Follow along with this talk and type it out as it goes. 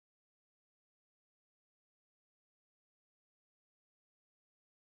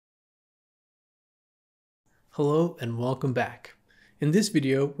Hello and welcome back. In this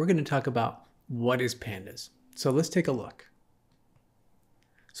video, we're going to talk about what is Pandas. So let's take a look.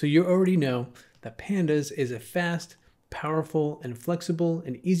 So you already know that Pandas is a fast, powerful, and flexible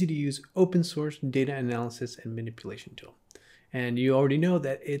and easy to use open source data analysis and manipulation tool. And you already know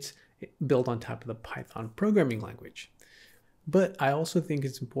that it's built on top of the Python programming language. But I also think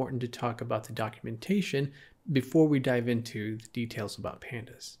it's important to talk about the documentation before we dive into the details about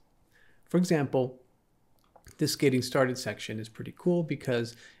Pandas. For example, this getting started section is pretty cool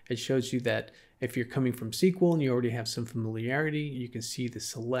because it shows you that if you're coming from SQL and you already have some familiarity, you can see the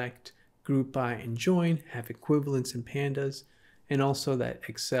select, group by, and join have equivalents in Pandas, and also that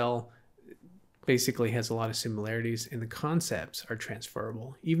Excel basically has a lot of similarities and the concepts are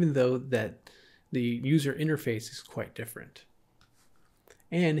transferable, even though that the user interface is quite different.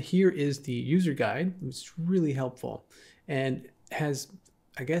 And here is the user guide, which is really helpful and has,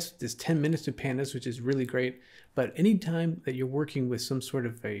 I guess, this 10 minutes to Pandas, which is really great. But anytime that you're working with some sort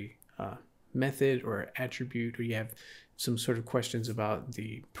of a method or attribute, or you have some sort of questions about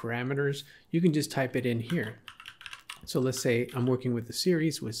the parameters, you can just type it in here. So let's say I'm working with the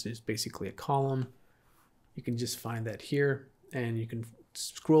series, which is basically a column. You can just find that here and you can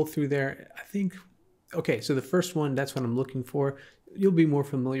scroll through there. I think, okay, so the first one, that's what I'm looking for. You'll be more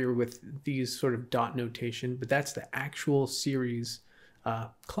familiar with these sort of dot notation, but that's the actual series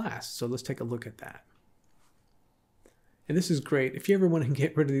class. So let's take a look at that. And this is great. If you ever want to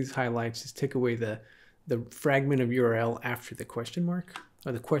get rid of these highlights, just take away the fragment of URL after the question mark,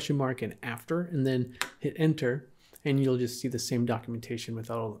 or the question mark and after, and then hit enter, and you'll just see the same documentation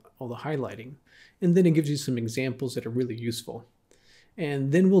without all the highlighting. And then it gives you some examples that are really useful.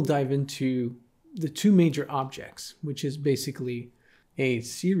 And then we'll dive into the two major objects, which is basically a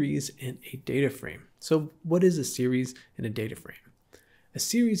series and a data frame. So what is a series and a data frame? A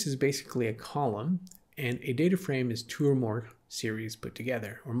series is basically a column, and a data frame is two or more series put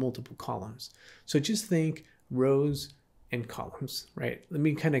together, or multiple columns. So just think rows and columns, right? Let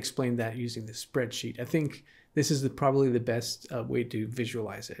me kind of explain that using the spreadsheet. I think this is probably the best way to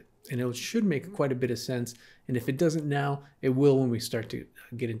visualize it, and it should make quite a bit of sense. And if it doesn't now, it will when we start to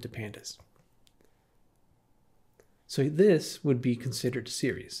get into Pandas. So this would be considered a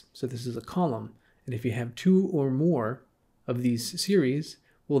series. So this is a column, and if you have two or more of these series,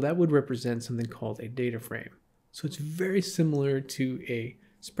 well, that would represent something called a data frame. So it's very similar to a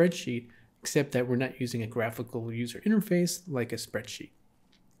spreadsheet, except that we're not using a graphical user interface like a spreadsheet.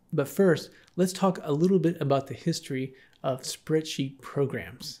 But first, let's talk a little bit about the history of spreadsheet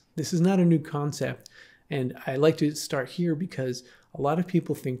programs. This is not a new concept, and I like to start here because a lot of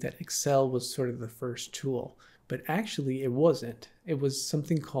people think that Excel was sort of the first tool, but actually it wasn't. It was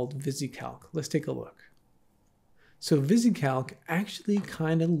something called VisiCalc. Let's take a look. So VisiCalc actually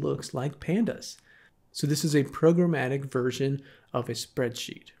kind of looks like Pandas. So this is a programmatic version of a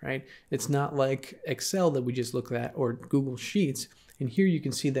spreadsheet, right? It's not like Excel that we just looked at, or Google Sheets. And here you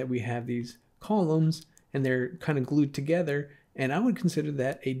can see that we have these columns and they're kind of glued together. And I would consider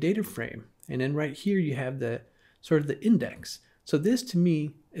that a data frame. And then right here you have the sort of the index. So this to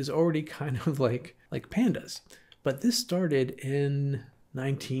me is already kind of like Pandas. But this started in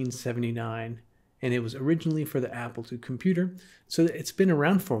 1979. And it was originally for the Apple II computer. So it's been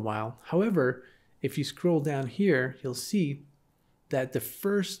around for a while. However, if you scroll down here, you'll see that the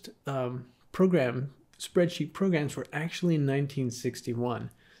first spreadsheet programs were actually in 1961.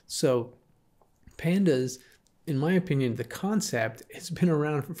 So Pandas, in my opinion, the concept has been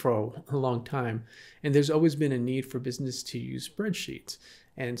around for a long time. And there's always been a need for business to use spreadsheets.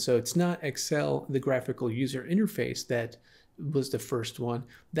 And so it's not Excel, the graphical user interface, that was the first one.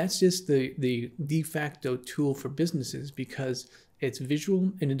 That's just the de facto tool for businesses because it's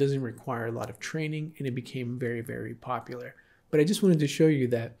visual and it doesn't require a lot of training, and it became very, very popular. But I just wanted to show you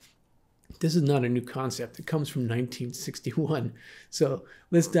that this is not a new concept. It comes from 1961. So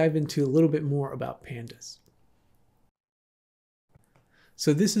let's dive into a little bit more about Pandas.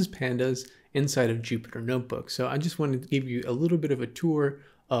 So this is Pandas inside of Jupyter Notebook. So I just wanted to give you a little bit of a tour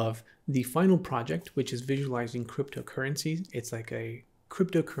of the final project, which is visualizing cryptocurrencies. It's like a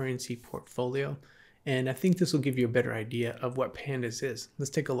cryptocurrency portfolio. And I think this will give you a better idea of what Pandas is. Let's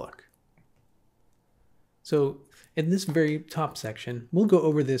take a look. So in this very top section, we'll go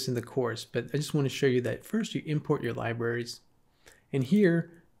over this in the course, but I just want to show you that first you import your libraries. And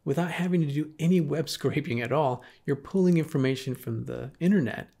here, without having to do any web scraping at all, you're pulling information from the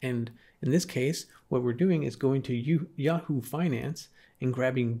internet. And in this case, what we're doing is going to Yahoo Finance and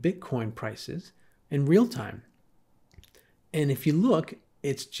grabbing Bitcoin prices in real time. And if you look,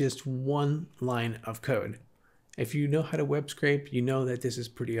 it's just one line of code. If you know how to web scrape, you know that this is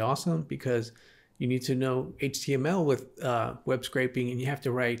pretty awesome because You need to know HTML with web scraping, and you have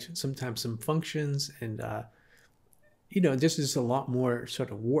to write sometimes some functions, and this is a lot more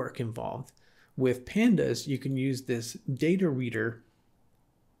sort of work involved. With Pandas, you can use this data reader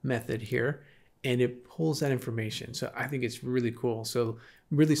method here, and it pulls that information. So I think it's really cool. So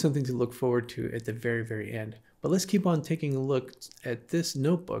really something to look forward to at the very, very end. But let's keep on taking a look at this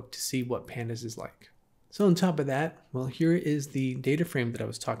notebook to see what Pandas is like. So on top of that, well, here is the data frame that I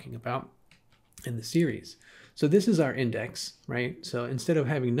was talking about in the series. So this is our index, right? So instead of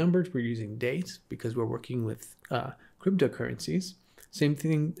having numbers, we're using dates because we're working with cryptocurrencies. Same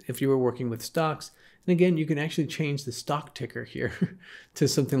thing if you were working with stocks. And again, you can actually change the stock ticker here to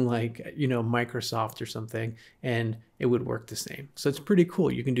something like, Microsoft or something, and it would work the same. So it's pretty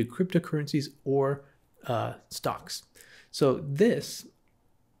cool. You can do cryptocurrencies or stocks. So this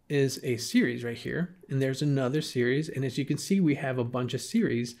is a series right here, and there's another series. And as you can see, we have a bunch of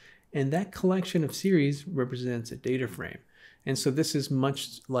series, and that collection of series represents a data frame. And so this is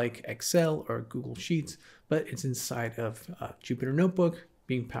much like Excel or Google Sheets, but it's inside of Jupyter Notebook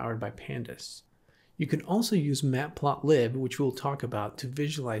being powered by Pandas. You can also use matplotlib, which we'll talk about, to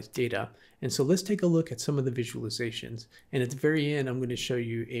visualize data. And so let's take a look at some of the visualizations. And at the very end, I'm going to show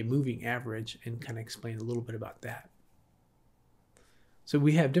you a moving average and kind of explain a little bit about that. So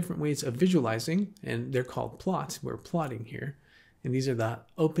we have different ways of visualizing, and they're called plots. We're plotting here. And these are the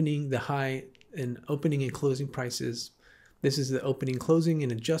opening, the high, and opening and closing prices. This is the opening, closing,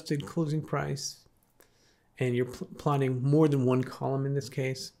 and adjusted closing price. And you're plotting more than one column in this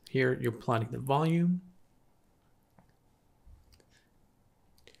case. Here, you're plotting the volume.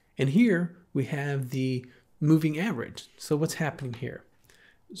 And here, we have the moving average. So what's happening here?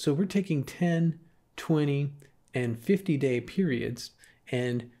 So we're taking 10, 20, and 50-day periods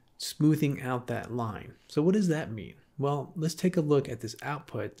and smoothing out that line. So what does that mean? Well, let's take a look at this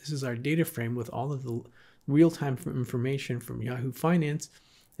output. This is our data frame with all of the real-time information from Yahoo Finance,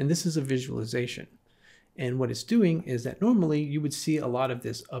 and this is a visualization. And what it's doing is that normally you would see a lot of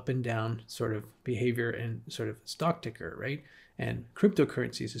this up and down sort of behavior and sort of stock ticker, right? And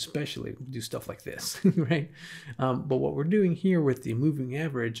cryptocurrencies especially do stuff like this, right? But what we're doing here with the moving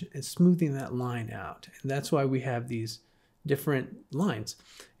average is smoothing that line out. And that's why we have these different lines.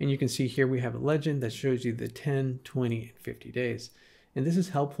 And you can see here we have a legend that shows you the 10, 20, and 50 days. And this is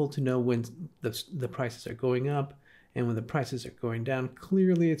helpful to know when the prices are going up and when the prices are going down.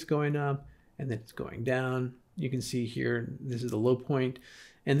 Clearly it's going up and then it's going down. You can see here, this is the low point.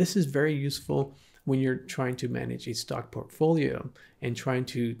 And this is very useful when you're trying to manage a stock portfolio and trying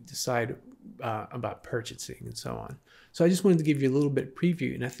to decide about purchasing and so on. So I just wanted to give you a little bit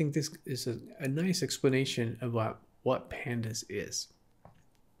preview, and I think this is a nice explanation about what Pandas is.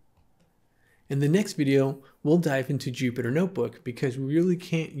 In the next video, we'll dive into Jupyter Notebook because we really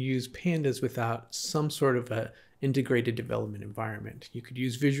can't use Pandas without some sort of a integrated development environment. You could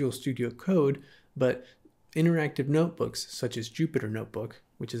use Visual Studio Code, but interactive notebooks such as Jupyter Notebook,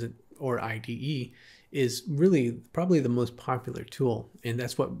 which is or IDE, is really probably the most popular tool, and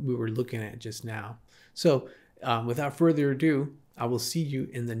that's what we were looking at just now. So without further ado, I will see you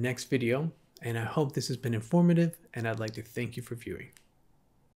in the next video, and I hope this has been informative, and I'd like to thank you for viewing.